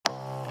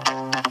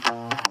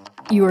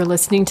You are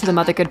listening to the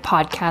Mothergood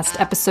Podcast,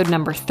 episode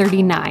number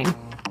 39.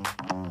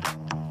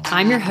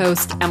 I'm your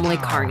host, Emily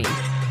Carney.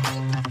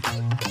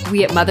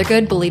 We at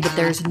Mothergood believe that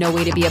there's no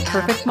way to be a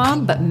perfect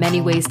mom, but many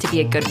ways to be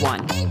a good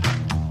one.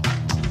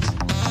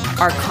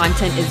 Our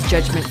content is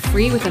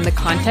judgment-free within the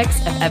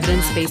context of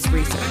evidence-based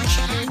research.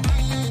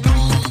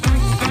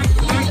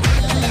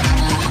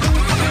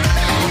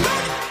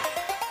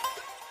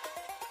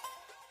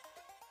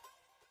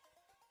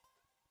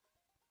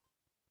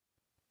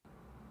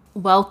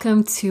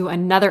 Welcome to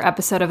another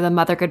episode of the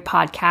Mothergood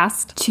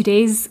Podcast.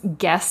 Today's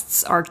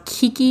guests are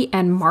Kiki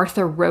and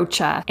Martha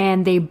Rocha,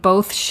 and they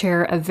both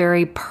share a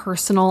very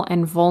personal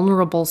and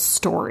vulnerable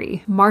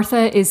story.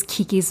 Martha is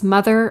Kiki's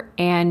mother,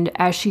 and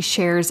as she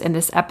shares in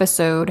this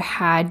episode,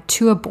 had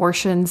 2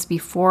 abortions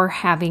before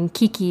having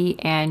Kiki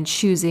and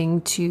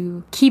choosing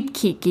to keep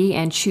Kiki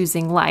and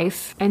choosing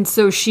life. And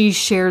so she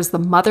shares the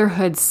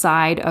motherhood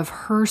side of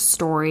her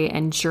story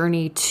and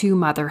journey to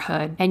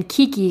motherhood. And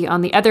Kiki, on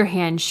the other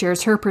hand,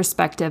 shares her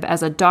perspective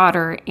as a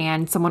daughter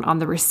and someone on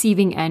the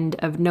receiving end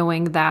of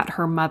knowing that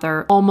her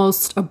mother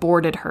almost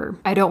aborted her.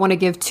 I don't want to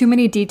give too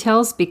many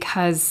details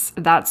because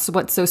that's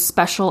what's so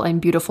special and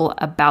beautiful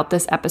about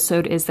this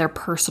episode is their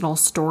personal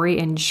story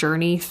and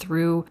journey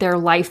through their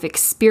life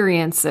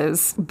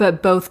experiences.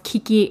 But both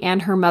Kiki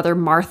and her mother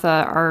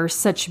Martha are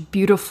such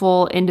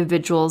beautiful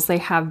individuals. They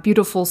have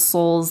beautiful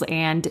souls,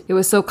 and it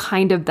was so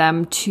kind of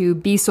them to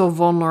be so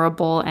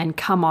vulnerable and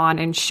come on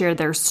and share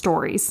their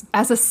stories.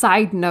 As a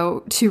side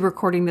note to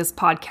recording this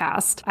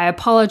podcast, I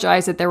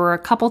apologize that there were a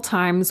couple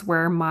times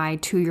where my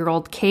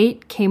 2-year-old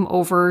Kate came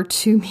over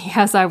to me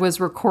as I was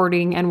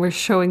recording and was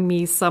showing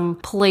me some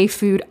play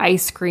food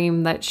ice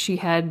cream that she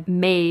had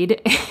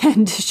made,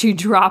 and she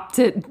dropped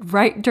it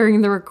right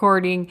during the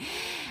recording.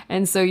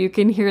 And so you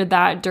can hear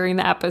that during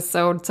the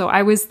episode. So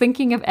I was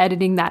thinking of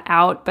editing that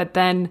out, but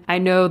then I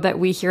know that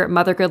we here at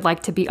Mothergood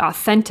like to be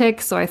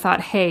authentic. So I thought,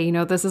 hey,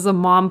 this is a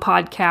mom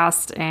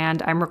podcast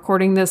and I'm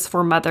recording this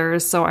for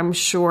mothers. So I'm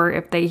sure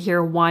if they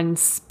hear one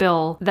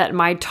spill that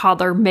my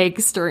toddler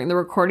makes during the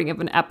recording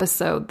of an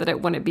episode, that it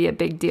wouldn't be a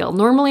big deal.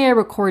 Normally I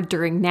record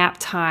during nap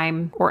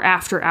time or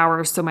after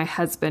hours so my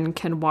husband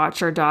can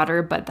watch our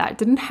daughter, but that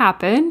didn't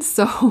happen.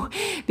 So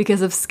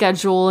because of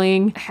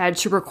scheduling, I had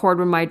to record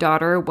when my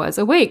daughter was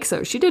awake.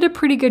 So she did a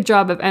pretty good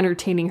job of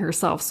entertaining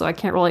herself, so I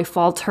can't really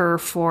fault her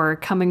for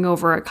coming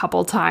over a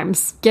couple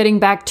times. Getting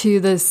back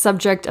to the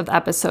subject of the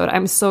episode,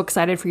 I'm so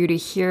excited for you to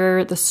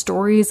hear the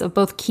stories of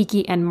both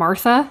Kiki and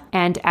Martha.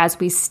 And as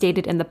we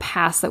stated in the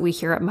past that we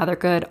here at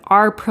Mothergood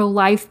are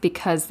pro-life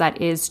because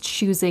that is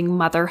choosing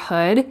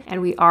motherhood,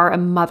 and we are a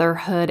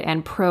motherhood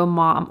and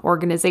pro-mom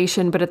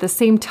organization, but at the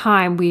same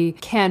time, we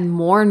can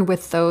mourn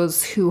with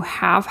those who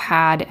have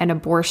had an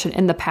abortion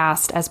in the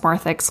past, as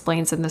Martha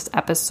explains in this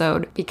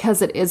episode,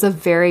 because it is a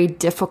very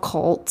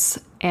difficult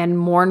and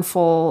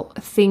mournful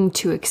thing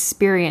to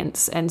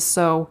experience. And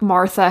so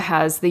Martha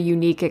has the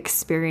unique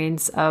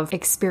experience of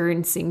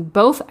experiencing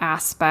both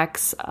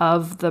aspects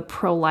of the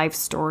pro-life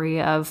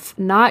story of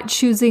not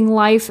choosing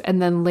life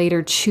and then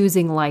later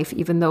choosing life,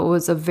 even though it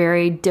was a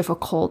very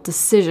difficult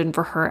decision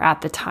for her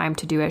at the time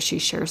to do, as she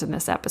shares in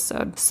this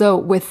episode. So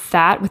with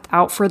that,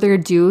 without further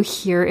ado,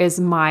 here is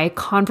my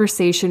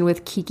conversation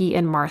with Kiki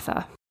and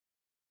Martha.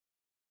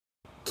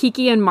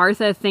 Kiki and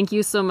Martha, thank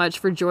you so much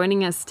for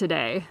joining us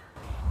today.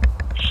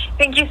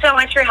 Thank you so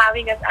much for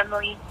having us,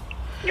 Emily.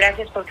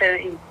 Gracias por la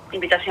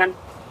invitación.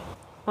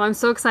 Well, I'm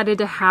so excited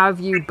to have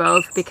you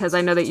both because I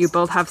know that you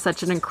both have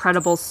such an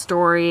incredible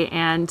story,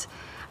 and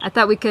I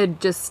thought we could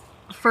just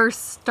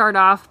first start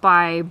off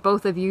by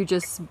both of you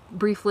just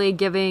briefly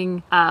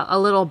giving a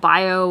little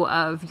bio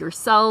of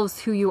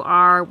yourselves, who you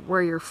are,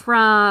 where you're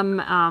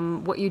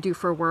from, what you do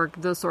for work,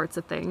 those sorts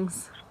of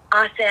things.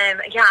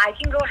 Awesome. Yeah, I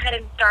can go ahead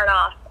and start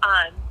off.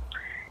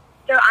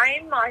 So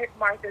I'm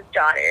Martha's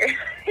daughter.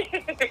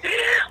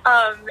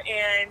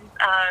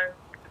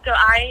 So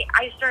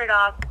I started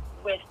off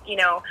with,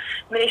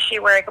 ministry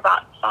work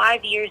about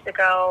 5 years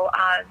ago,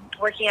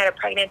 working at a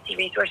pregnancy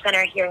resource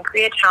center here in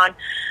Koreatown,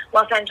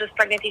 Los Angeles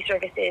Pregnancy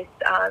Services.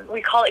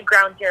 We call it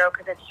Ground Zero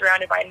because it's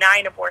surrounded by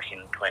 9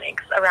 abortion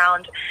clinics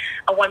around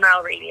a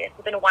 1-mile radius,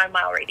 within a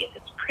 1-mile radius.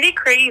 It's pretty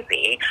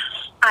crazy.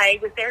 I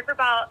was there for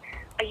about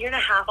a year and a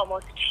half,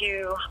 almost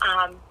 2.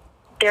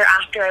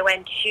 Thereafter, I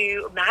went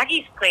to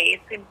Maggie's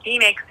place in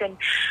Phoenix, and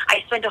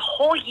I spent a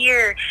whole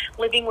year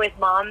living with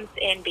moms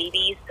and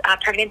babies,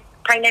 pregnant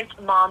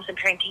moms and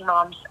parenting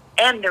moms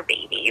and their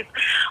babies,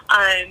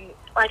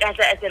 like as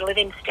a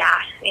live-in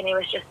staff, and it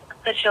was just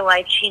such a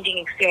life-changing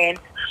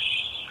experience.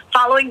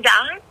 Following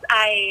that,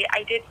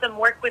 I did some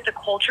work with the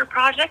Culture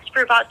Project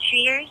for about 2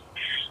 years,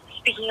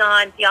 speaking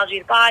on theology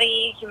of the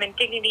body, human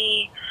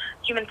dignity,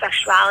 human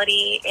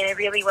sexuality, and it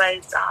really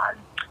was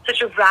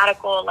such a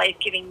radical,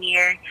 life-giving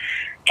year.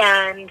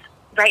 And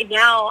right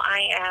now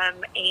I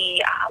am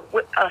a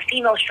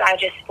female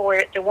strategist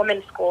for the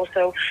Women's School,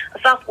 so a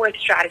self-worth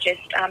strategist,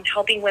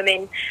 helping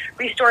women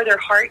restore their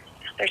hearts,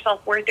 their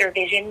self-worth, their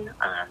vision,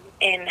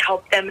 and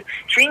help them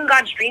dream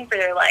God's dream for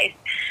their life.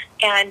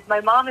 And my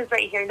mom is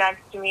right here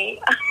next to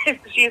me.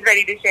 She's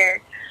ready to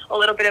share a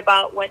little bit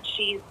about what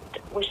she's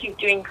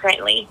doing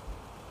currently.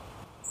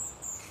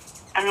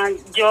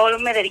 Yo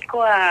me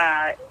dedico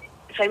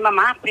soy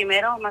mamá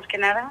primero, más que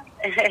nada.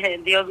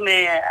 Dios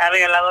me ha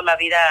regalado la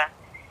vida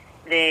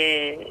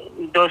de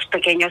 2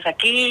 pequeños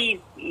aquí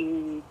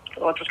y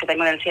otros que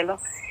tengo en el cielo.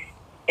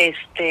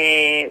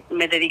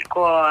 Me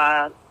dedico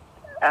a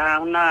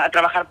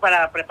trabajar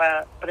para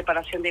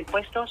preparación de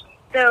impuestos.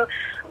 So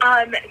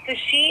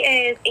she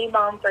is a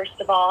mom, first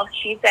of all.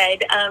 She said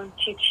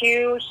to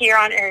 2 here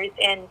on earth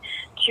and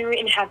 2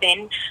 in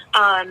heaven.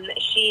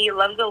 She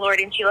loves the Lord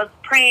and she loves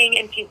praying,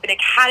 and she's been a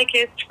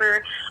catechist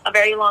for a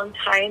very long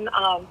time.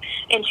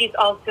 And she's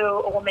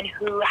also a woman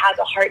who has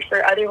a heart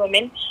for other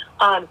women,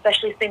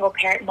 especially single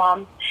parent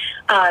moms.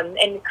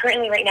 And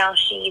currently right now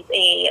she's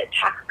a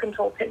tax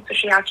consultant, so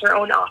she has her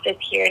own office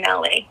here in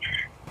LA.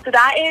 So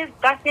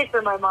that's it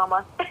for my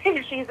mama.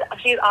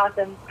 She's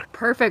awesome.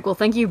 Perfect. Well,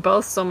 thank you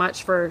both so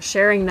much for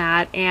sharing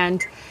that.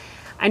 And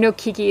I know,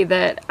 Kiki,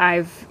 that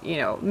I've,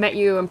 met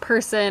you in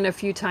person a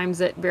few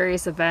times at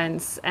various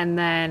events, and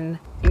then,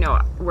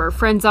 we're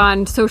friends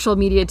on social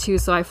media too,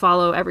 so I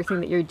follow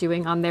everything that you're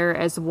doing on there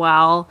as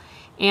well.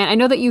 And I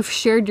know that you've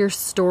shared your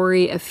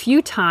story a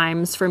few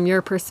times from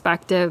your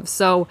perspective,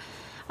 so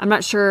I'm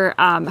not sure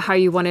how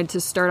you wanted to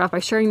start off by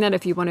sharing that,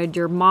 if you wanted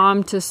your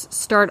mom to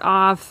start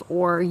off,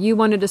 or you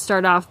wanted to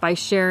start off by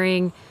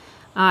sharing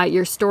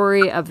your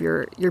story of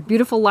your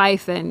beautiful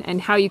life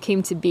and how you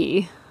came to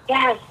be.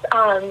 Yes,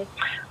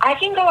 I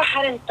can go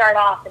ahead and start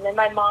off, and then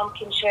my mom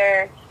can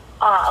share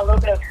a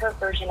little bit of her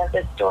version of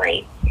this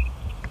story.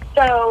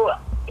 So,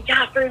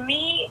 yeah, for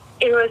me,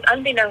 it was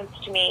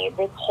unbeknownst to me,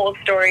 this whole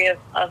story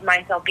of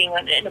myself being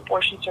an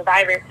abortion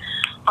survivor.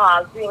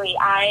 Really,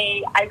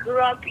 I grew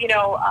up,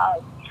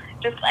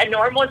 just a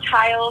normal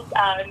child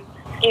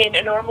in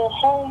a normal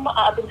home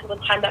up until the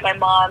time that my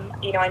mom,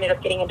 ended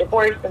up getting a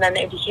divorce, and then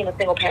it became a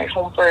single parent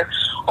home for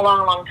a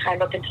long, long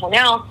time up until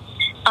now.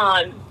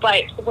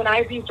 But when I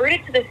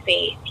reverted to the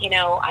faith,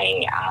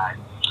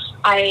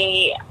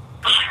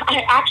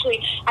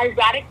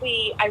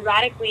 I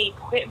radically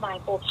quit my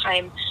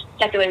full-time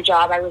secular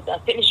job. I was a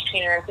fitness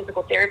trainer at a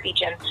physical therapy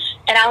gym,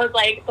 and I was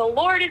like, the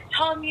Lord is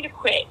telling me to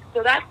quit.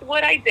 So that's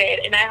what I did,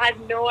 and I had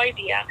no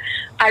idea.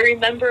 I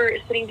remember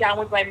sitting down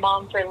with my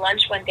mom for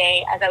lunch one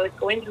day as I was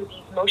going through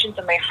these emotions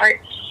in my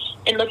heart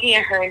and looking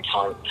at her and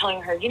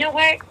telling her, you know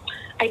what?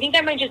 I think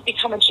I might just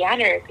become a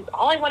janitor, because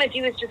all I want to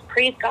do is just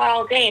praise God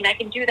all day, and I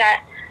can do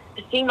that,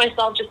 seeing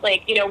myself just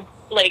like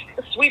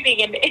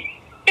sweeping and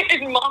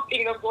and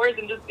mopping the floors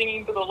and just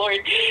singing to the Lord.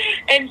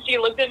 And she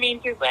looked at me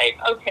and she's like,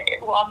 okay,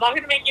 well, I'm not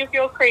going to make you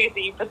feel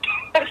crazy, but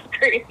that's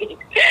crazy.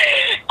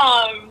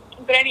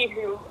 But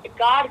anywho,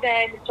 God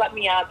then swept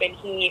me up, and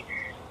he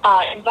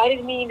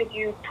invited me to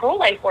do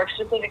pro-life work,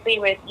 specifically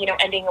with,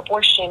 ending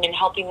abortion and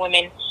helping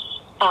women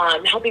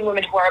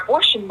who are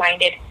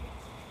abortion-minded.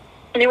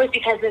 And it was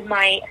because of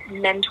my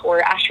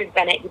mentor, Astrid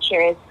Bennett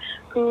Gutierrez,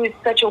 who's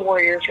such a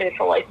warrior for the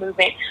pro-life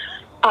movement,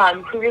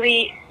 who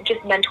really just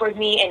mentored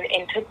me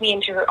and took me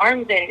into her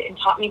arms and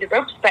taught me the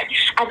ropes. But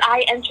as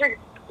I entered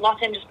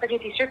Los Angeles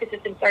Pregnancy Services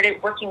and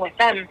started working with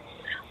them,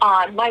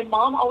 my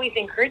mom always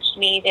encouraged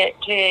me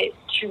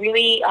to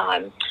really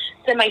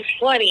set my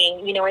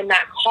footing, in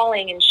that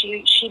calling. And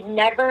she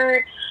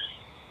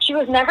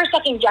was never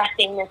second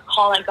guessing this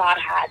call that God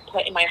had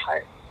put in my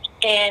heart.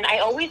 And I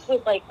always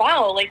was like,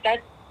 wow,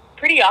 that's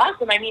pretty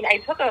awesome. I mean, I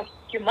took a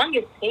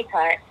humongous pay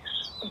cut,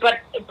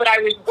 but I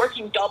was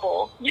working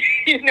double,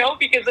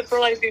 because the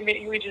pro-life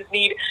movement, we just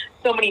need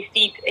so many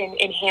feet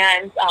in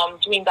hands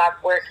doing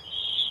God's work.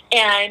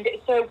 And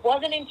so it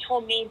wasn't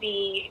until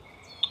maybe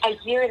a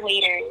year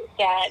later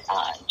that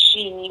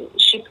she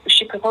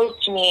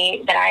proposed to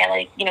me that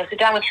I sit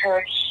down with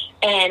her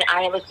and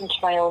I listened to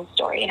my own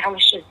story, and I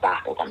was just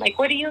baffled. I'm like,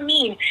 what do you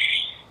mean?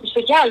 She's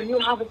like, yeah, you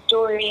have a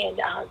story, and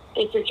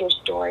this is your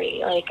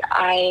story.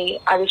 I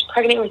was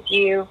pregnant with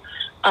you.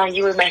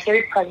 You were my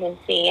 3rd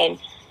pregnancy,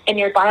 and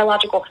your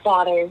biological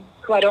father,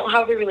 who I don't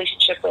have a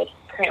relationship with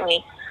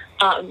currently,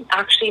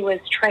 actually was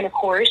trying to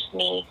coerce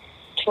me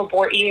to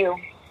abort you.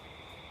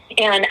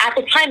 And at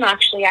the time,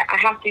 actually, I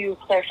have to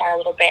clarify a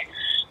little bit.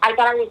 I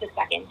thought I was a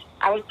second.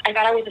 I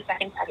thought I was a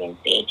second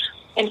pregnancy.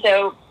 And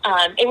so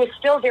it was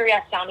still very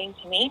astounding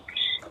to me,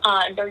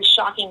 very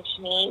shocking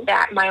to me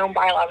that my own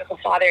biological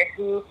father,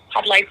 who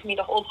had lied to me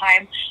the whole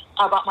time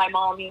about my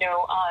mom,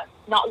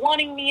 not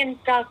wanting me and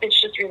stuff, it's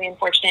just really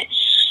unfortunate.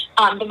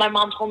 But my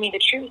mom told me the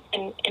truth.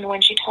 And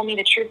when she told me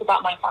the truth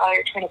about my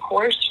father trying to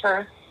coerce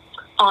her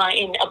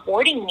in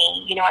aborting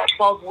me, at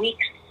 12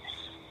 weeks,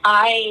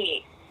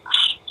 I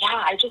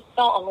just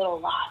felt a little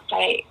lost.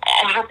 I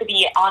have to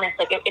be honest.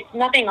 It's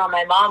nothing on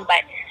my mom,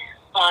 but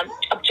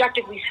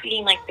objectively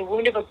speaking, the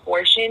wound of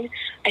abortion,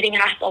 I think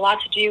has a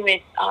lot to do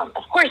with,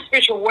 of course,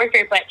 spiritual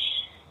warfare, but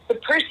the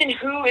person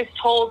who is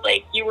told,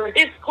 you were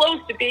this close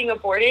to being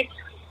aborted,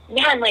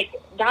 man,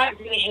 that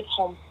really hits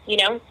home,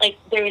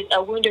 there's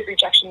a wound of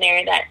rejection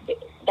there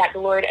that the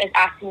Lord is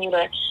asking you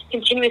to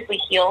continuously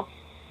heal.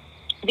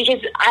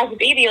 Because as a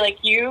baby,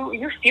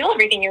 you feel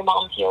everything your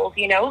mom feels,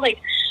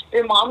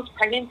 your mom's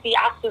pregnancy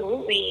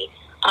absolutely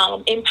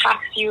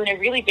impacts you in a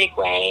really big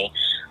way.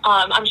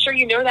 I'm sure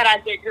you know that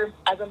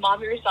as a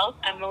mom yourself,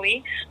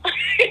 Emily.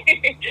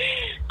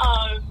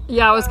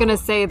 Yeah, I was going to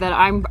say that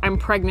I'm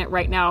pregnant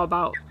right now,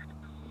 about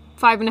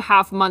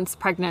 5.5 months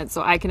pregnant,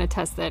 so I can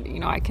attest that,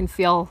 I can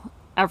feel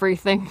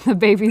everything the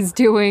baby's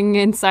doing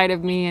inside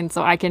of me, and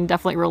so I can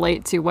definitely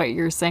relate to what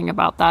you're saying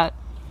about that.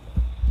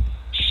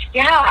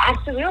 Yeah,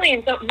 absolutely.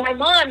 And so my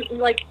mom,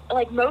 like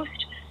most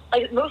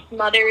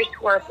mothers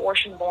who are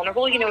abortion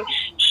vulnerable,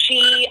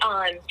 she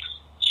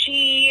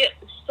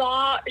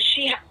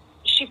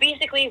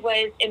basically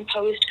was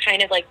imposed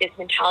kind of like this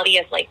mentality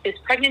of like, this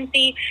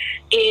pregnancy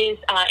is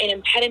an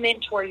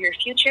impediment toward your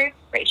future,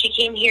 right? She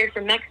came here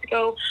from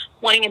Mexico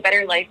wanting a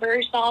better life for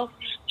herself.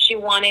 She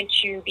wanted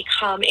to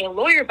become a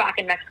lawyer back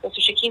in Mexico, so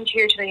she came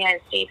here to the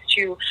United States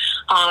to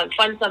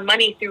fund some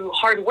money through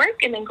hard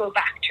work and then go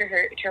back to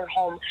her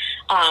home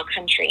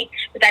country.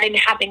 But that didn't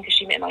happen because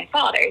she met my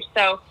father.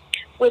 So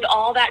with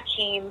all that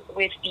came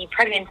with the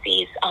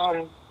pregnancies,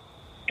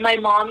 my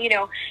mom,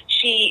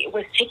 she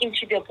was taken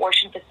to the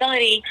abortion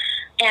facility,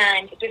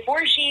 and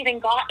before she even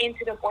got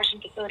into the abortion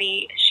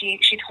facility, she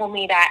told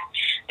me that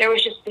there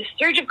was just this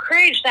surge of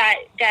courage that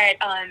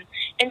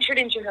entered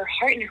into her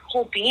heart and her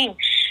whole being,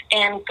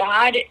 and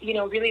God,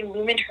 really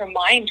illumined her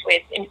mind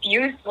with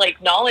infused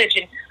like knowledge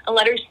and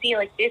let her see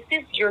like, this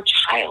is your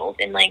child,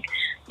 and like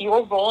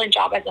your role and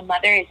job as a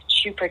mother is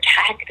to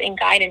protect and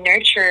guide and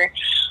nurture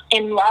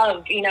and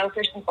love,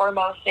 first and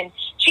foremost. And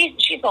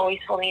she's always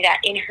told me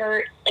that in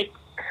her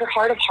her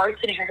heart of hearts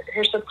and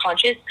her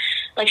subconscious,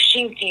 like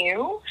she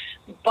knew,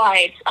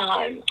 but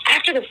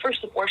after the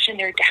first abortion,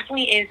 there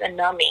definitely is a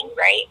numbing,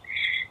 right?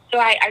 So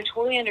I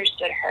totally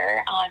understood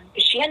her,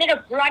 but she ended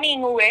up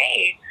running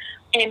away,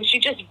 and she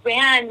just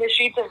ran the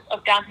streets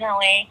of downtown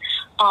LA.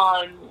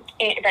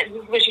 And that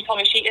is what she told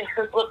me.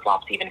 Her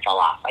flip-flops even fell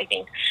off, I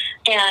think,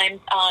 and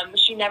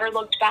she never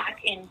looked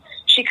back, and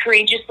she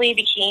courageously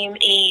became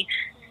a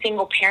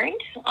single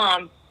parent,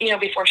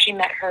 before she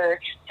met her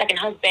second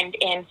husband,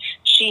 and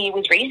she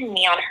was raising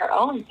me on her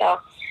own. So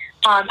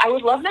I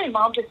would love my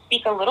mom to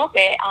speak a little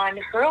bit on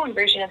her own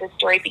version of the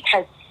story,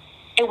 because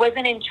it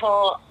wasn't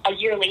until a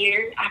year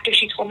later, after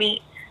she told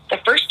me the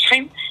first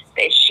time,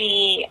 that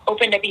she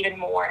opened up even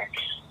more.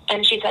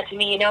 And she said to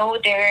me,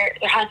 there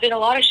has been a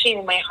lot of shame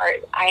in my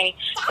heart. I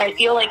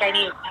feel like I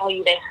need to tell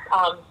you this,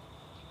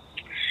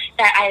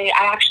 that I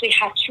actually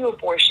had 2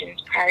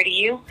 abortions prior to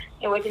you.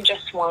 It wasn't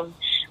just one.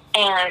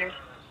 And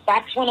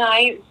that's when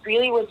I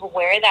really was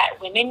aware that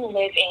women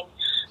live in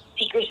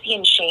secrecy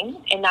and shame,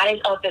 and that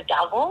is of the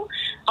devil,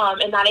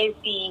 and that is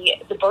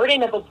the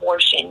burden of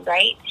abortion,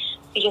 right?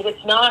 Because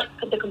it's not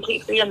the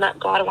complete freedom that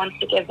God wants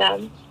to give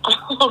them.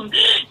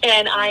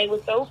 And I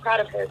was so proud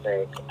of her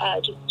for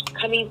just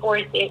coming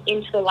forth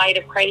into the light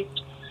of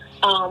Christ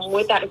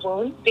with that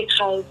wound,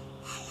 because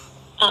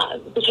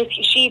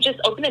she just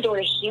opened the door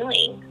to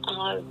healing.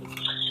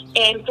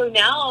 And so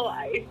now,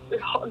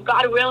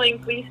 God willing,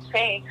 please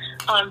pray,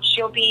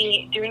 she'll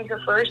be doing her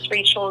first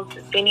Rachel's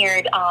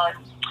Vineyard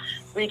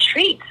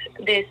retreat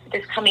this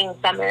coming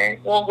summer.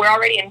 Well, we're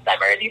already in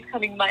summer, these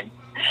coming months,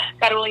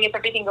 God willing, if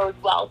everything goes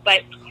well.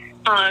 But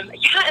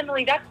yeah,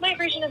 Emily, that's my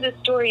version of the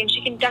story, and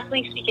she can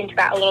definitely speak into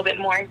that a little bit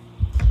more.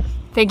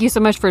 Thank you so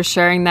much for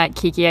sharing that,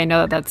 Kiki. I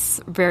know that's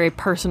very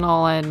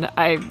personal, and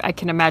I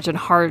can imagine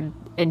hard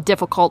and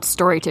difficult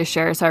story to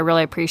share, so I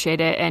really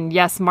appreciate it. And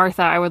yes,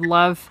 Martha, I would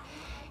love,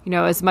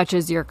 as much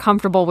as you're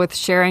comfortable with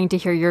sharing, to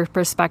hear your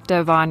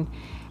perspective on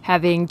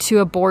having 2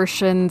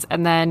 abortions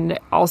and then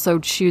also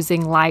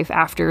choosing life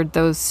after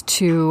those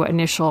 2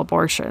 initial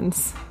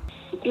abortions.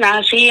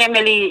 Sí,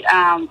 Emily,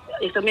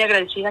 estoy muy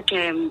agradecida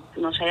que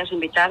nos hayas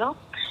invitado.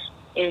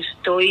 Me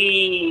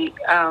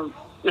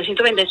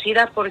siento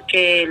bendecida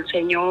porque el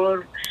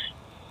Señor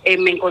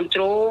me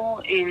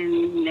encontró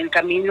en el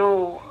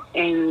camino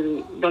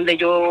en donde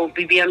yo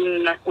vivía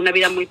una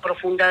vida muy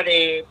profunda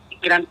de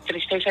gran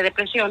tristeza y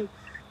depresión,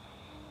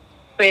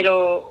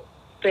 pero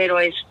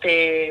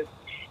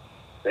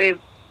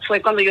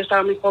fue cuando yo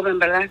estaba muy joven,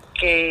 ¿verdad?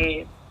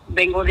 Que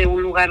vengo de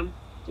un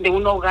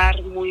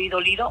hogar muy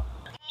dolido.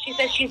 She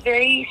says she's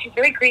very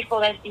grateful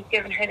that you've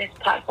given her this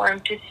platform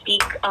to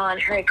speak on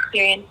her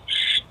experience.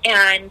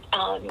 And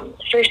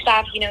first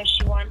off, she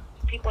wants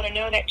people to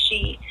know that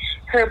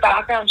her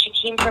background, she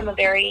came from a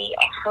very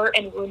hurt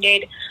and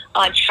wounded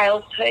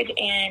childhood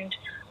and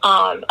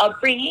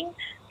upbringing.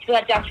 So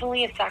that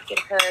definitely affected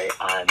her,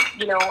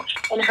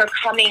 in her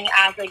coming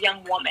as a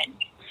young woman.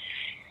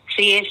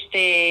 Sí,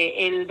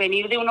 el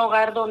venir de un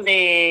hogar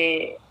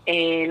donde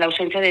la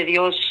ausencia de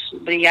Dios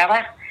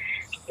brillaba,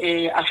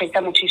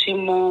 afecta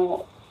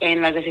muchísimo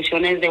en las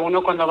decisiones de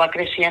uno cuando va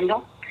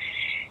creciendo,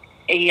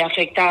 y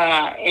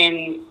afecta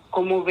en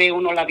cómo ve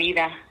uno la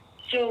vida.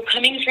 So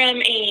coming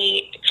from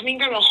a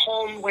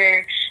home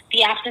where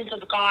the absence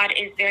of God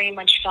is very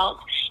much felt,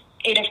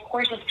 it of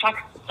course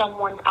affects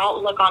someone's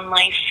outlook on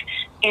life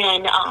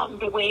and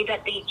the way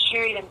that they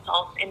carry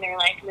themselves in their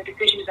life and the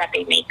decisions that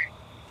they make.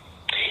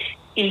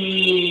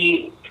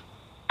 Y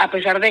a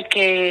pesar de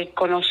que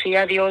conocí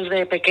a Dios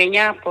de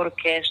pequeña,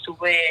 porque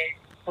estuve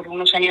por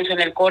unos años en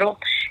el coro,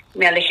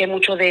 me alejé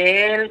mucho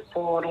de él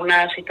por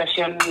una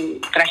situación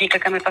trágica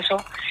que me pasó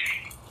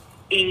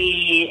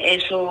y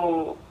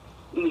eso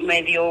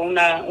me dio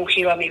un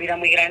giro a mi vida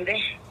muy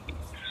grande.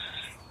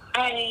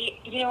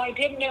 I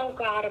did know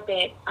God a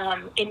bit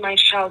in my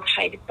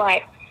childhood,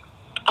 but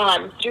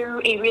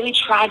through a really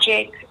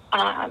tragic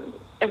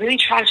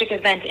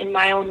event in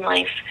my own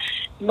life,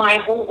 my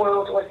whole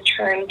world was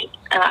turned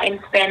and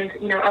spun,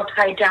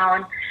 upside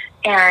down,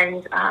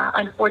 and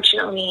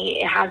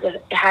unfortunately, it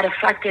had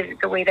affected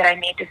the way that I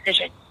made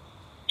decisions.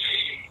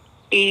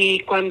 Y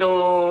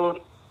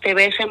cuando te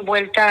ves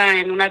envuelta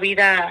en una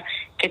vida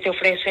que te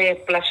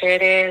ofrece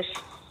placeres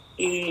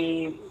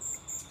y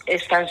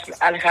estás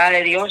alejada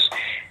de Dios,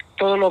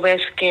 todo lo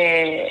ves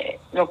que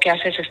lo que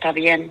haces está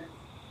bien.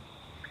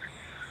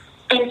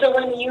 And so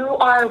when you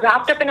are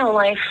wrapped up in a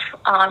life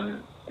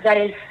that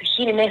is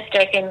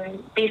hedonistic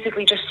and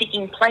basically just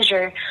seeking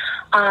pleasure,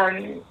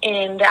 and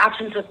the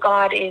absence of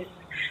God is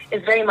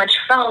very much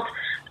felt,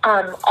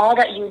 all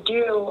that you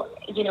do,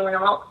 and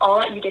all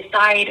that you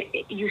decide,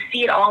 you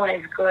see it all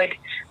as good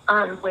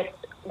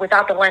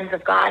without the lens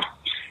of God.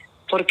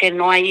 Porque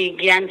no hay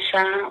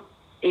guianza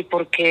y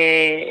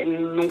porque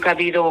nunca ha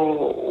habido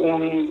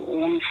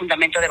un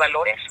fundamento de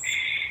valores,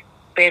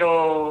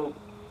 pero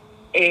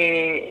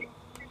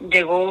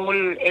llegó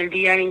el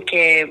día en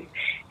que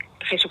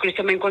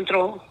Jesucristo me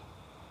encontró.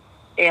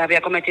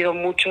 Había cometido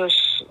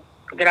muchos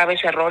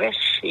graves errores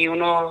y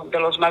uno de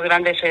los más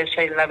grandes es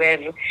el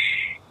haber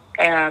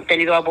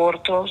tenido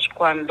abortos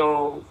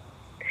cuando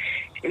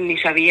ni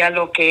sabía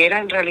lo que era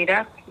en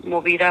realidad,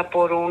 movida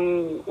por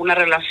una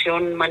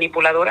relación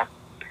manipuladora.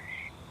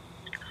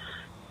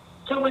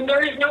 So when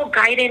there is no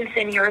guidance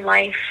in your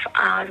life,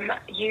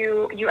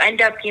 you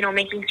end up,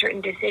 making certain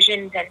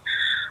decisions. And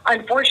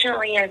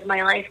unfortunately, as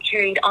my life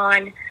carried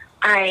on,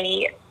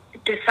 I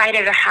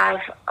decided to have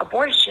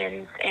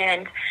abortions.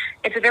 And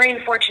it's a very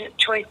unfortunate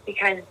choice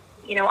because,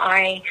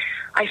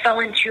 I fell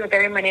into a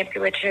very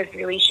manipulative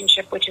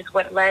relationship, which is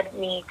what led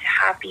me to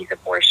have these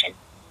abortions.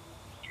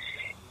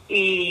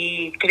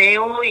 Y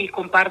creo y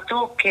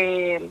comparto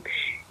que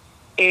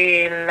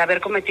el haber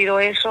cometido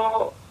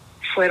eso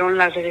fueron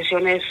las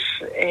decisiones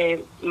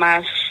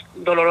más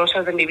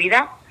dolorosas de mi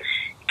vida,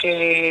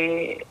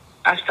 que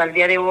hasta el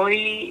día de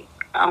hoy,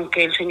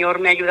 aunque el Señor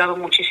me ha ayudado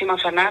muchísimo a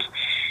sanar,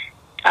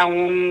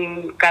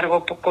 aún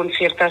cargo con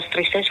ciertas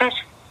tristezas.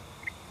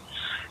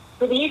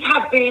 So these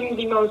have been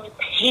the most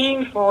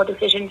painful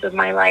decisions of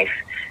my life,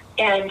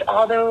 and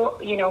although,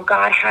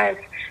 God has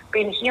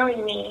been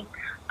healing me,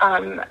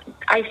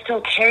 I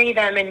still carry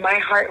them in my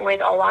heart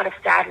with a lot of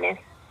sadness.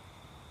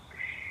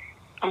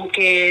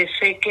 Aunque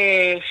sé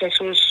que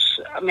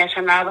Jesús me ha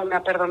sanado, me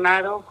ha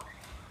perdonado,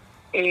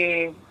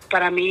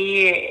 para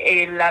mí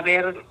el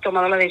haber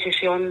tomado la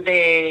decisión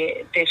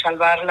de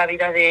salvar la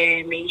vida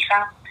de mi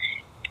hija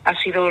ha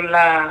sido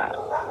la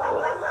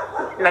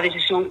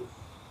decisión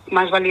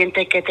más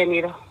valiente que he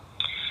tenido.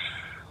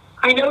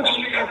 I know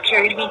Jesus has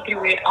carried me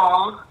through it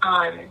all,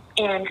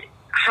 and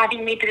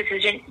having made the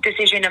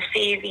decision of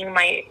saving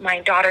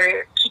my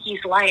daughter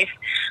Kiki's life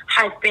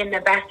has been the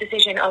best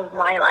decision of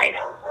my life.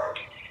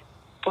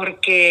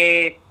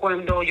 Porque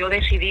cuando yo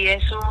decidí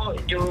eso,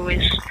 yo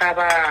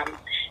estaba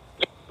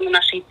en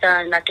una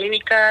cita en la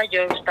clínica,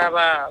 yo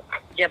estaba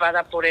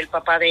llevada por el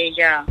papá de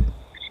ella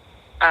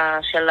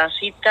hacia la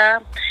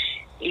cita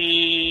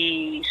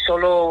y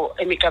solo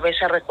en mi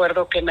cabeza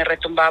recuerdo que me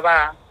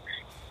retumbaba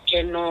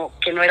que no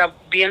era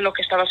bien lo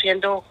que estaba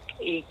haciendo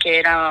y que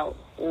era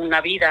una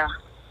vida.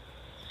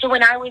 So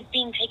when I was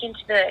being taken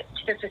to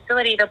the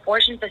facility, the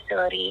abortion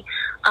facility,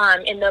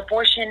 and the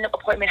abortion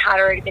appointment had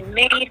already been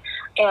made,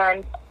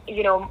 and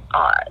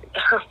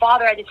her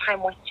father at the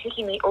time was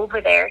taking me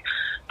over there,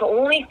 the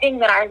only thing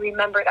that I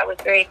remember that was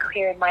very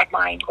clear in my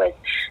mind was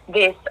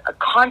this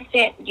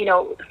constant,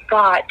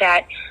 thought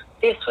that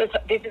this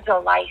is a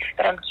life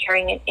that I'm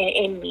carrying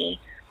in me.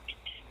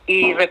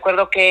 Y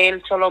recuerdo que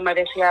él solo me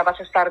decía, vas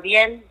a estar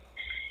bien,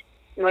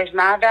 no es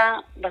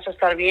nada, vas a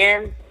estar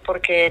bien,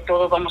 porque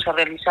todo vamos a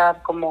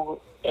realizar como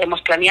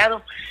hemos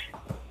planeado,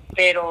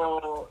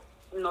 pero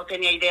no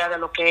tenía idea de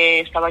lo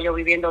que estaba yo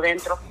viviendo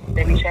dentro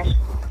de mi ser.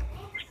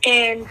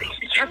 And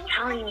he kept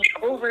telling me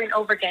over and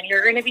over again,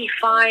 you're going to be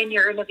fine,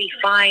 you're going to be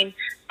fine,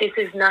 this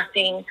is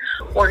nothing,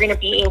 we're going to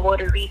be able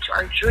to reach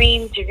our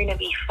dreams, you're going to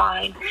be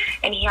fine.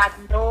 And he had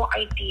no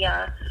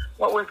idea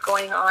what was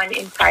going on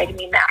inside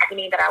me, the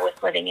agony that I was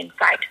living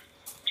inside.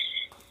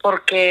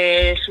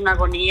 Porque es una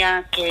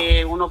agonía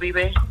que uno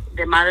vive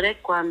de madre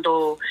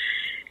cuando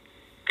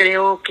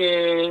creo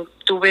que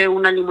tuve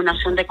una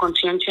iluminación de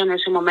conciencia en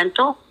ese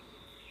momento,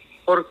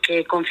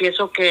 porque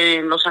confieso que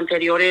en los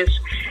anteriores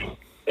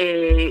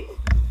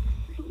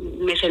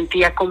me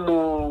sentía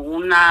como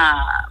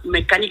una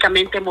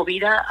mecánicamente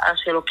movida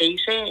hacia lo que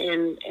hice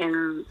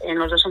en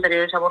los dos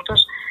anteriores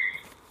abortos,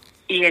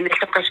 y en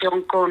esta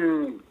ocasión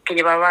que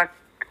llevaba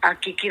a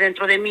Kiki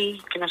dentro de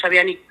mí, que no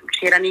sabía ni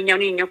si era niña o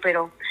niño,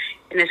 pero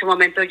en ese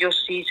momento yo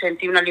sí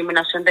sentí una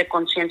iluminación de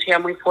conciencia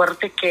muy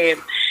fuerte que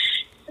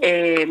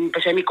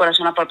empecé mi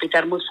corazón a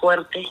palpitar muy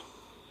fuerte.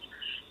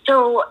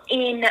 So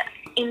in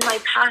in my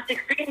past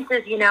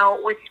experiences,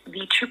 with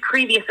the two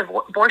previous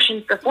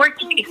abortions before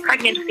Kiki's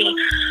pregnancy,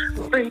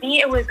 for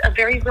me, it was a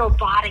very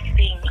robotic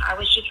thing. I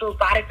was just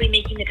robotically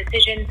making the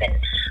decisions, and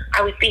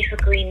I was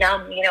basically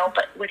numb,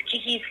 But with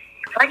Kiki's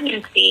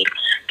pregnancy,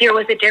 there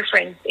was a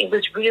difference. It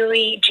was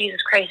really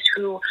Jesus Christ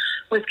who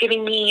was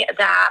giving me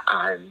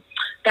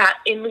that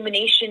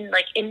illumination,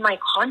 like in my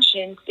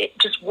conscience. It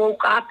just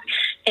woke up,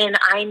 and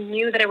I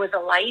knew that it was a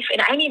life.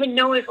 And I didn't even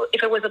know if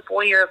it was a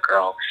boy or a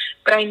girl,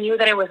 but I knew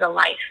that it was a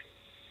life.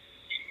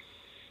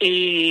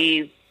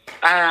 Y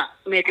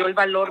me dio el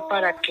valor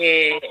para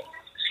que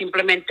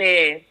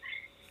simplemente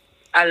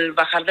al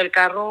bajar del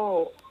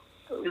carro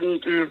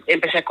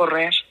empecé a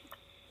correr.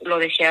 Lo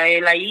dejé a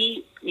él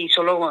ahí y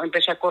solo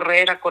empecé a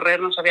correr,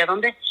 no sabía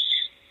dónde,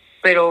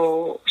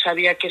 pero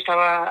sabía que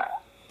estaba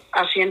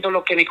haciendo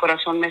lo que mi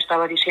corazón me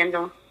estaba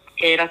diciendo,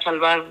 que era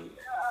salvar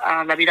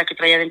a la vida que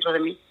traía dentro de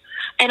mí.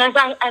 And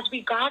as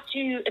we got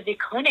to the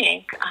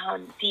clinic,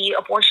 the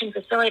abortion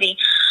facility,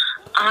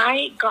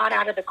 I got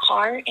out of the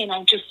car and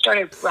I just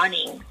started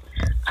running.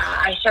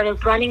 I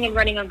started running and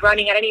running and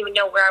running. I didn't even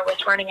know where I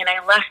was running, and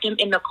I left him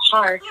in the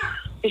car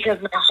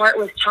because my heart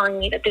was telling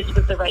me that this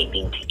was the right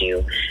thing to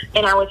do.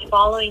 And I was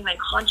following my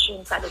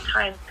conscience at the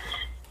time.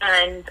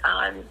 And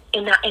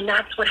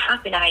that's what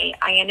happened. I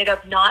ended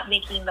up not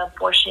making the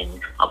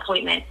abortion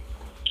appointment.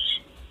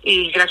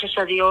 Y gracias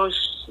a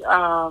Dios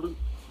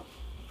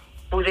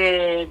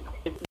pude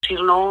decir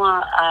no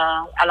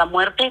a la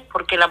muerte,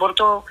 porque el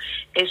aborto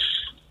es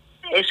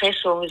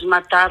eso, es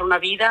matar una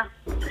vida.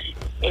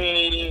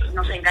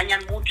 Nos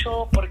engañan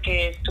mucho,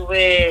 porque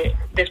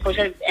después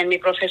en mi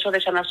proceso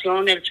de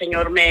sanación, el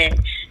Señor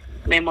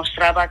me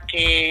mostraba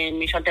que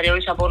mis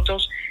anteriores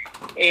abortos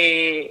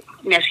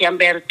me hacían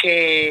ver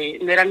que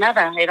no era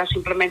nada, era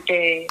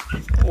simplemente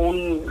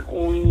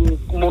un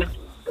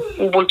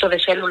bulto de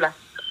célula.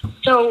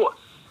 So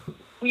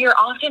we are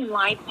often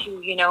lied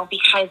to,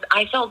 because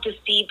I felt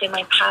deceived in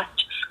my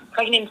past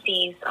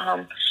pregnancies,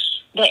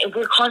 that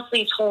we're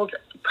constantly told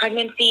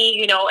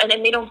pregnancy, and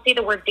then they don't say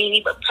the word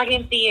baby, but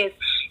pregnancy is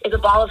a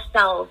ball of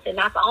cells, and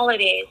that's all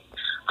it is.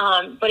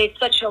 But it's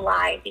such a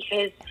lie,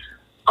 because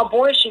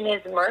abortion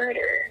is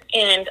murder.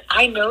 And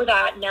I know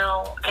that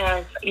now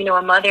as,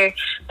 a mother,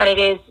 that it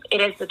is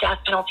the death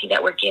penalty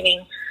that we're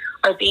giving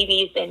our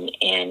babies.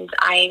 And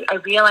I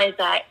realize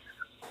that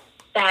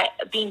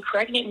being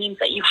pregnant means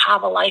that you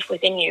have a life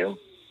within you.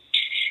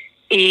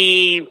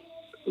 Y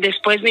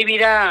después mi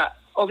vida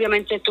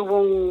obviamente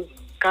tuvo un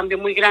cambio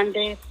muy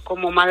grande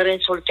como madre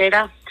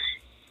soltera,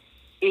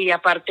 y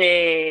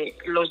aparte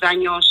los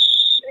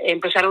daños,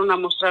 empezaron a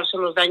mostrarse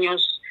los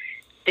daños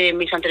de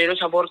mis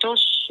anteriores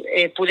abortos.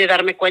 Pude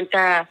darme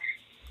cuenta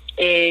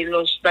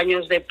los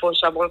daños de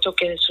posaborto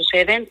que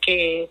suceden,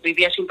 que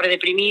vivía siempre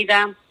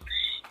deprimida,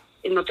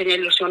 no tenía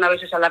ilusión a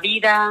veces a la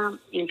vida,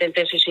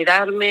 intenté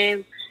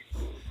suicidarme,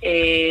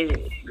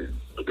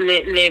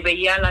 le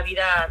veía a la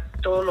vida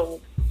todo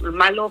lo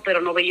malo,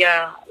 pero no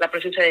veía la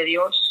presencia de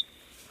Dios.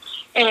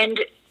 And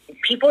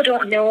people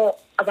don't know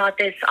about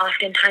this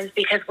oftentimes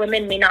because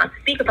women may not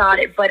speak about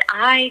it, but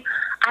I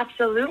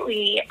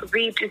absolutely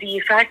reaped the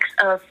effects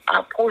of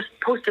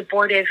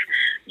post-abortive,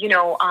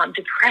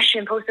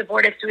 depression,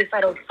 post-abortive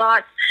suicidal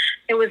thoughts.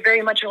 It was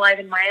very much alive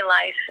in my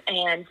life.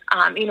 And,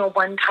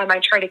 one time I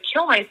tried to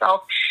kill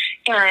myself,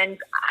 and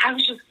I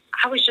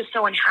was just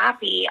so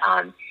unhappy.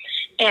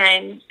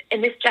 And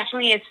this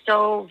definitely is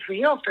so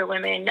real for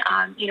women,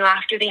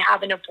 after they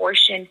have an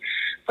abortion,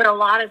 but a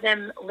lot of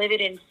them live it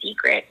in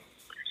secret.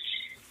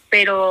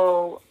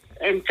 Pero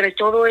entre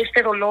todo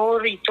este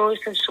dolor y todo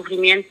este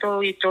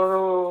sufrimiento y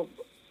todo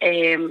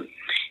el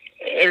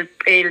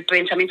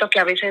pensamiento que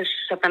a veces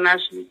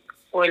Satanás,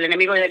 o el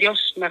enemigo de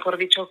Dios, mejor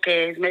dicho,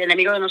 que es el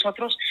enemigo de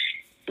nosotros,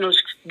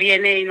 nos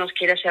viene y nos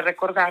quiere hacer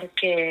recordar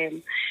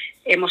que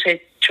hemos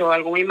hecho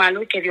algo muy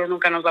malo y que Dios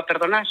nunca nos va a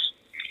perdonar.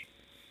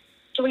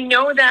 So we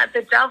know that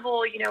the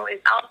devil,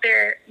 is out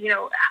there,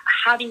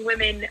 having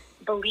women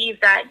believe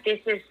that this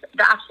is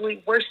the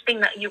absolute worst thing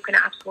that you can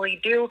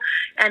absolutely do,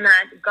 and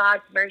that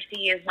God's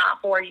mercy is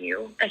not for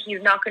you, that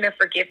He's not going to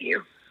forgive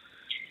you.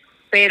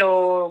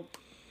 Pero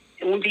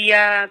un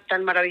día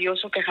tan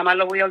maravilloso que jamás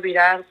lo voy a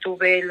olvidar,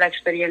 tuve la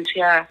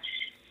experiencia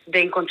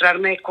de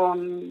encontrarme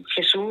con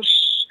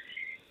Jesús.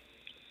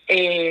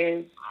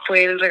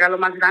 Fue el regalo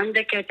más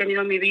grande que he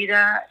tenido en mi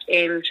vida,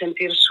 el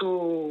sentir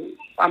su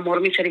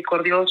amor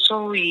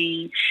misericordioso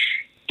y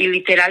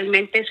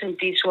literalmente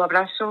sentí su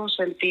abrazo,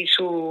 sentí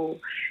su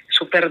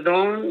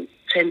perdón,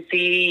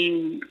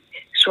 sentí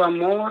su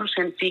amor,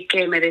 sentí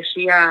que me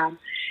decía,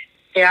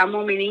 te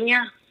amo, mi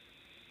niña,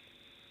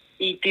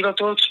 y tiro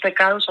todos tus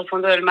pecados al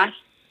fondo del mar,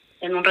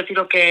 en un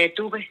retiro que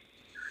tuve.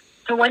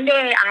 So one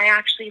day I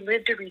actually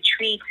lived a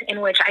retreat in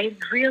which I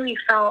really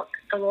felt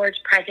the Lord's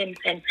presence,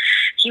 and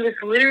He was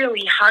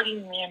literally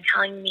hugging me and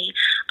telling me,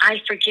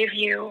 I forgive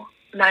you,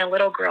 my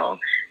little girl,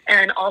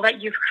 and all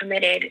that you've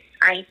committed,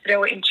 I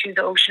throw it into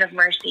the ocean of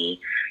mercy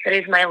that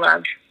is my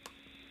love.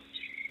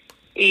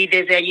 Y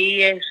desde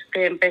allí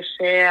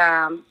empecé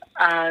a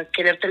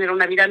querer tener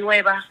una vida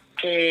nueva,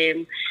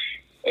 que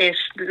es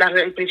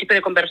el principio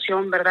de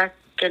conversión, ¿verdad?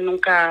 Que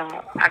nunca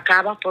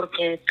acaba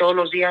porque todos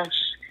los días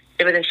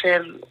debe de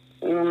ser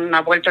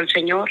una vuelta al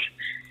Señor,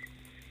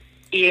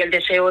 y el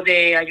deseo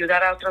de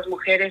ayudar a otras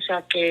mujeres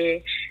a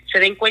que se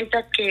den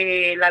cuenta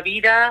que la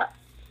vida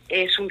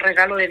es un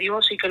regalo de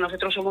Dios y que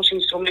nosotros somos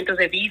instrumentos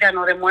de vida,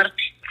 no de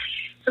muerte.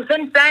 So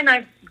since then,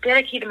 I've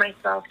dedicated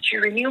myself to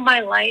renew my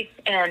life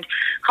and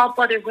help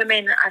other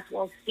women as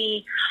well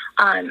see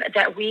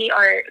that we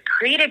are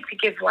created to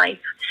give life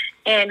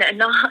and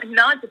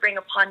not to bring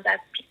upon death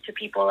to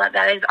people.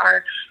 That is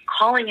our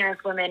calling as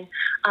women,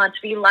 to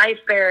be life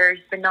bearers,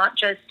 but not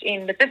just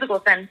in the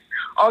physical sense,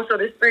 also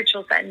the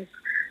spiritual sense.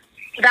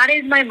 That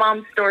is my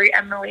mom's story,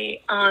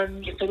 Emily.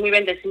 Estoy muy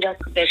bendecida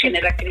de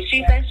tener a Cristo.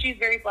 She says she's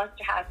very blessed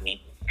to have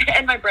me.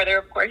 And my brother,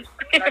 of course.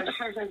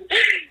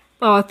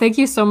 Oh, thank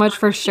you so much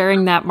for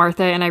sharing that,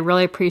 Martha. And I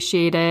really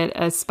appreciate it,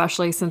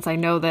 especially since I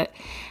know that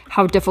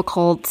how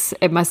difficult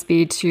it must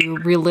be to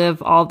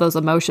relive all those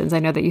emotions. I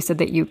know that you said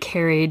that you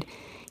carried,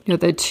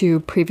 the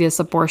 2 previous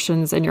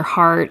abortions in your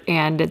heart,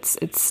 and it's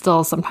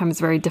still sometimes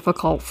very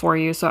difficult for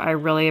you. So I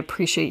really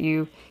appreciate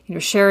you,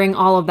 sharing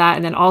all of that.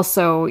 And then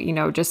also,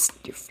 just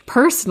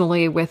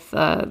personally with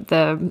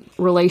the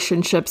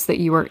relationships that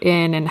you were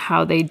in and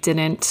how they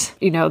didn't,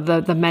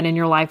 the men in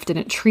your life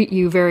didn't treat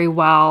you very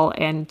well,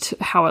 and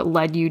how it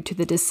led you to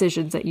the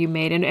decisions that you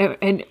made.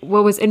 And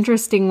what was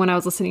interesting when I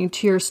was listening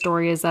to your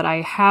story is that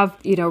I have,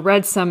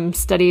 read some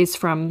studies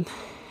from,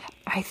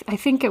 I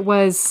think it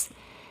was,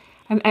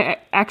 I'm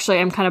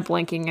kind of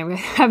blanking. I'm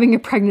having a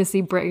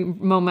pregnancy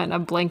moment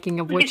of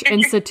blanking of which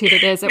institute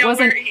it is. It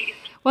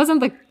wasn't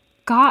the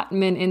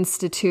Gottman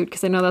Institute,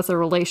 because I know that's a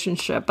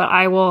relationship, but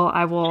I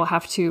will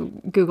have to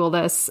Google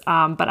this.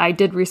 But I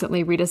did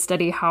recently read a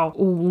study how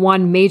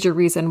one major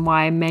reason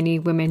why many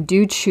women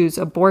do choose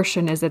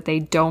abortion is that they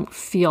don't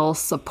feel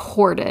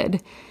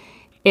supported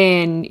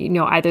in,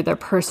 either their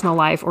personal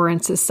life or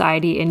in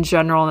society in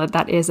general,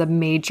 that is a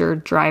major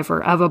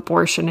driver of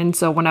abortion. And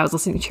so when I was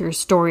listening to your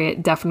story,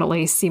 it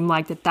definitely seemed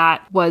like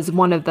that was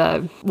one of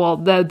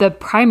the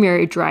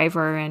primary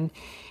driver. And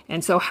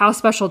so how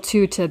special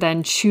too, to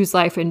then choose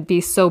life and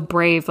be so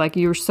brave, like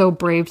you were so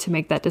brave to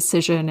make that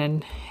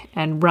decision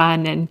and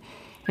run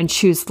and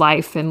choose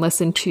life and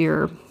listen to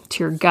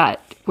your gut,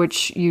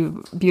 which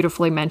you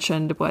beautifully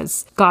mentioned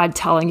was God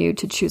telling you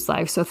to choose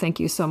life. So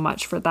thank you so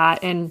much for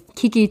that. And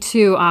Kiki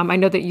too, I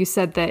know that you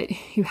said that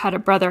you had a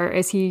brother.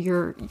 Is he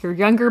your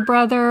younger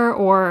brother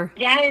or?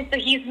 Yeah, so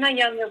he's my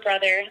younger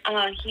brother.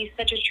 He's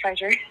such a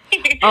treasure.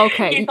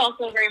 Okay. He's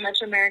also very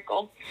much a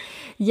miracle.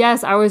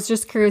 Yes, I was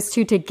just curious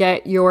too to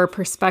get your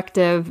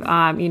perspective.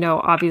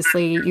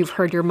 Obviously you've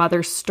heard your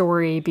mother's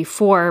story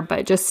before,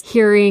 but just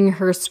hearing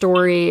her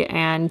story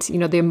and,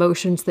 the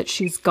emotions that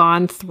she's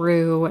gone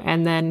through,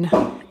 and then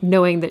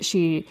knowing that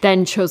she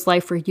then chose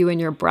life for you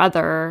and your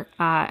brother,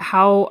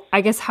 how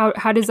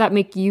does that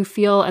make you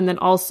feel? And then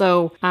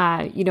also,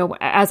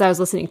 as I was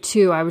listening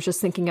to, I was just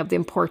thinking of the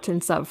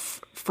importance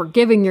of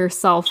forgiving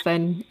yourself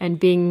and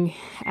being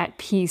at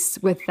peace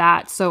with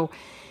that. So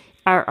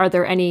are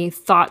there any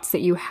thoughts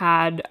that you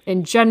had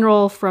in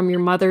general from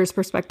your mother's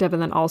perspective,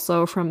 and then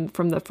also from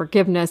the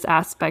forgiveness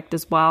aspect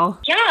as well?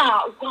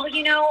 Yeah, well,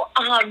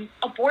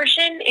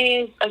 abortion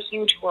is a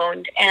huge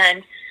wound,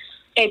 and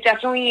it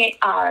definitely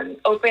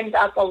opens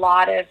up a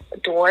lot of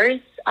doors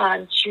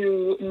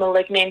to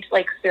malignant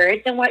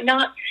spirits and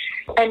whatnot.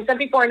 And some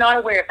people are not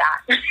aware of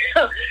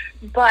that.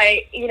 But,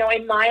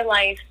 in my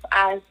life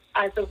as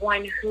the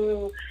one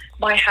who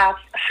might have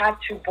had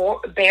to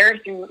bear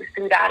through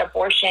that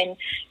abortion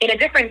in a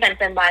different sense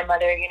than my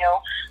mother,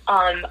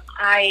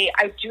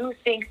 I do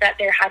think that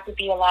there had to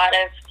be a lot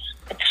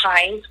of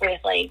ties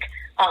with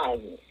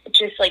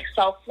just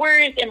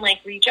self-worth and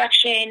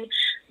rejection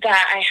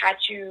that I had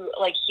to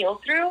heal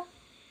through.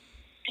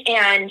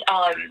 And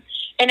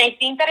I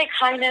think that it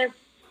kind of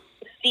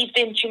seeped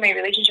into my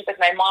relationship with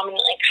my mom and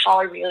how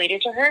I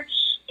related to her.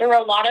 There were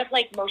a lot of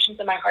emotions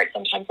in my heart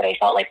sometimes that I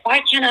felt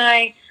why can't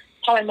I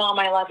tell my mom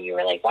I love you,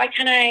 or why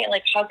can't I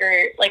hug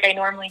her like I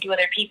normally do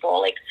other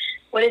people?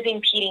 What is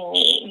impeding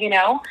me,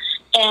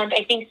 And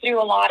I think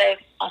through a lot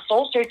of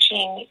soul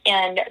searching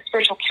and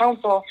spiritual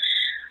counsel,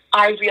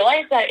 I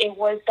realized that it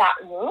was that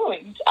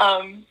wound.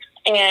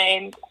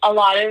 And a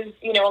lot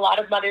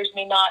of mothers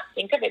may not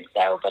think of it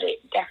so, but it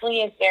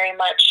definitely is very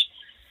much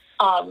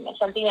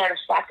something that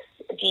affects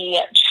the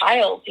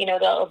child,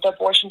 the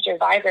abortion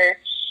survivor.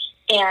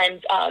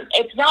 And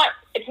it's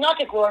not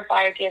to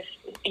glorify or give,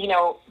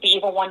 the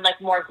evil one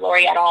more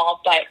glory at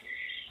all, but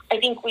I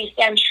think we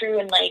stand true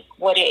in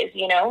what is,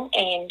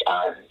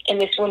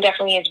 and this one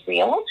definitely is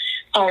real.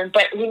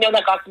 But we know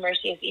that God's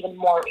mercy is even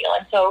more real.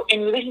 And so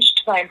in relationship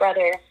to my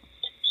brother,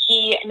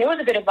 he knows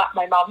a bit about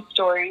my mom's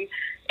story,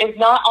 is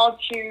not all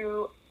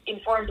too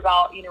informed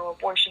about,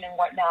 abortion and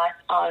whatnot,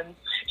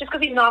 just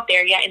because he's not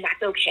there yet, and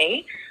that's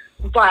okay.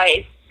 But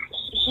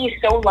he's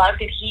so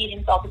loved, and he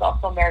himself is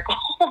also a miracle,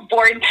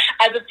 born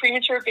as a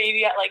premature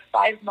baby at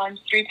 5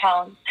 months, 3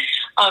 pounds.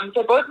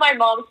 So both my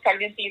mom's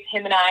pregnancies,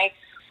 him and I,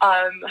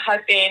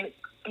 have been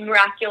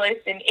miraculous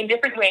in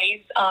different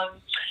ways.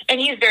 And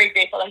he's very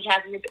grateful that he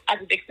has me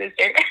as a big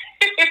sister.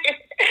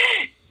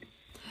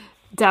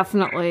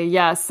 Definitely,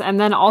 yes. And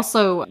then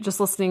also just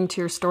listening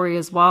to your story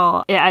as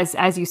well,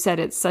 as you said,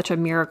 it's such a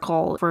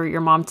miracle for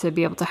your mom to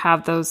be able to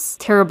have those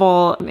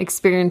terrible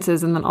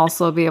experiences and then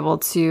also be able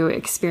to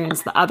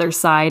experience the other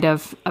side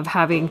of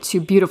having two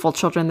beautiful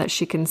children that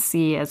she can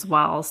see as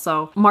well.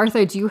 So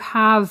Martha, do you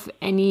have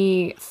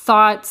any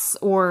thoughts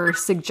or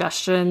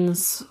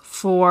suggestions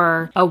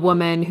for a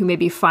woman who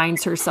maybe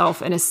finds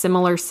herself in a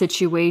similar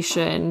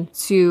situation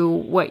to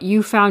what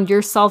you found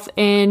yourself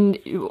in?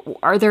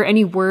 Are there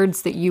any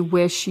words that you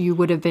wish you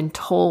would have been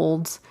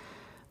told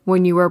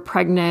when you were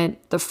pregnant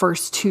the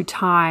first 2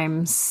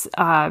 times?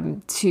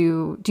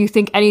 Do you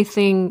think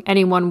anything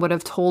anyone would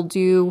have told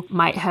you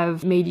might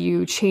have made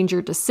you change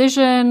your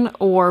decision?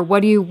 Or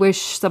what do you wish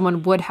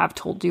someone would have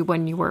told you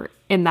when you were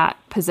in that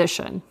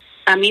position?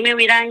 A mí me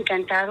hubiera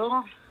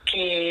encantado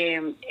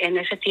que en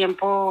ese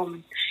tiempo,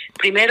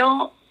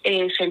 primero,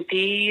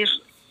 sentir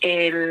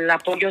el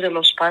apoyo de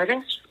los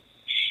padres,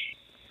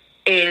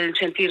 el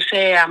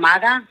sentirse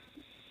amada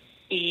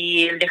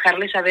y el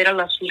dejarle saber a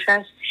las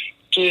hijas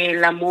que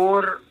el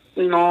amor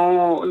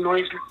no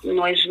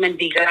es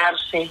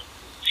mendigarse,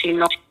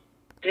 sino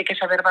hay que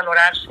saber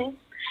valorarse,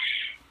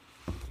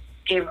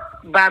 que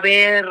va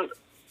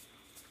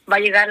a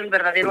llegar el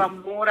verdadero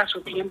amor a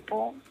su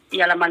tiempo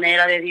y a la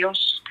manera de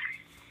Dios,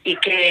 y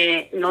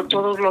que no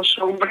todos los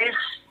hombres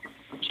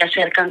se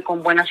acercan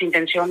con buenas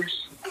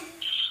intenciones.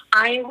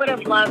 I would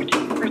have loved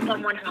for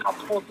someone to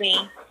have told me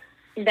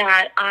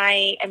that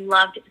I am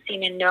loved,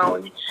 seen, and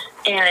known.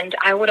 And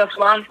I would have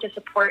loved the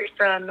support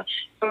from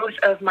both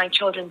of my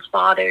children's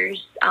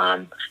fathers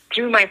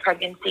through my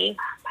pregnancy,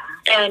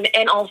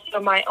 and also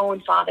my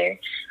own father,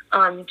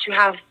 to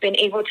have been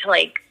able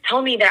to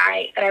tell me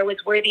that I was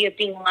worthy of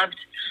being loved.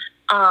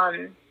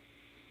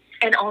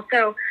 And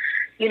also,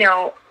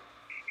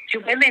 to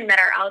women that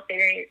are out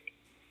there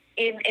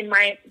in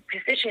my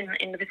position,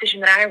 in the position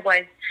that I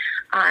was,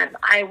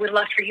 I would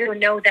love for you to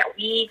know that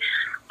we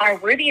are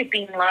worthy of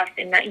being loved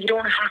and that you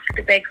don't have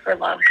to beg for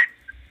love.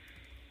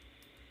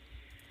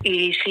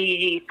 Y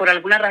si por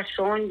alguna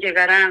razón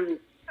llegaran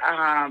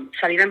a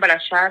salir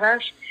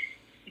embarazadas,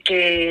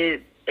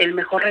 que el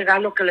mejor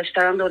regalo que le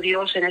está dando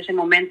Dios en ese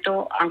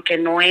momento, aunque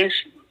no es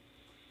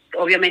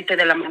obviamente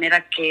de la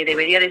manera que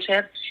debería de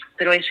ser,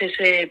 pero es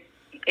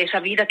esa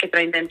vida que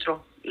traen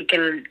dentro, y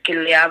que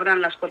le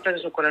abran las puertas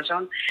de su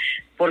corazón,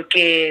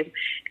 porque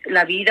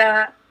la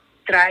vida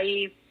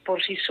trae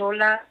por sí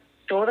sola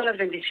todas las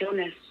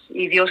bendiciones,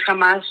 y Dios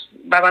jamás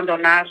va a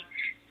abandonar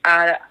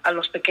a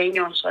los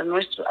pequeños,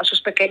 a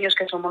sus pequeños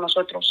que somos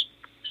nosotros.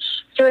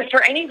 So if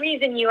for any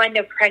reason you end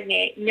up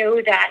pregnant,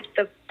 know that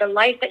the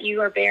life that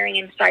you are bearing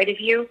inside of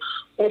you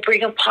will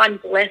bring upon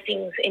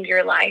blessings in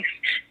your life,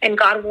 and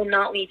God will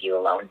not leave you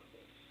alone.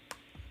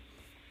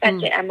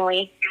 That's it,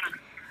 Emily.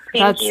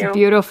 That's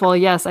beautiful.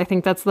 Yes, I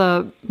think that's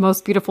the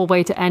most beautiful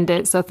way to end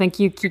it. So thank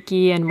you,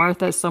 Kiki and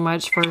Martha, so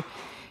much for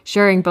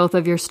sharing both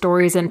of your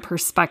stories and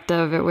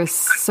perspective. It was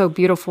so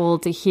beautiful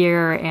to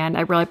hear, and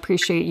I really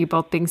appreciate you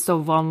both being so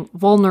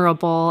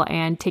vulnerable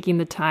and taking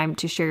the time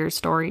to share your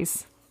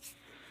stories.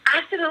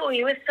 Absolutely.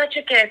 It was such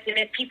a gift. And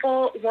if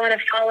people want to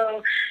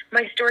follow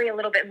my story a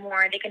little bit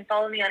more, they can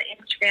follow me on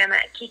Instagram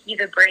at Kiki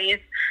the Brave.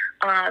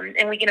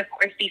 And we can, of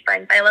course, be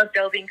friends. I love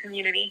building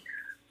community.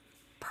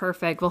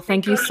 Perfect. Well,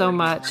 thank you so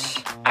much.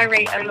 All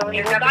right,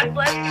 Emily. God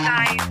bless you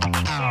guys.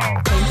 Take care.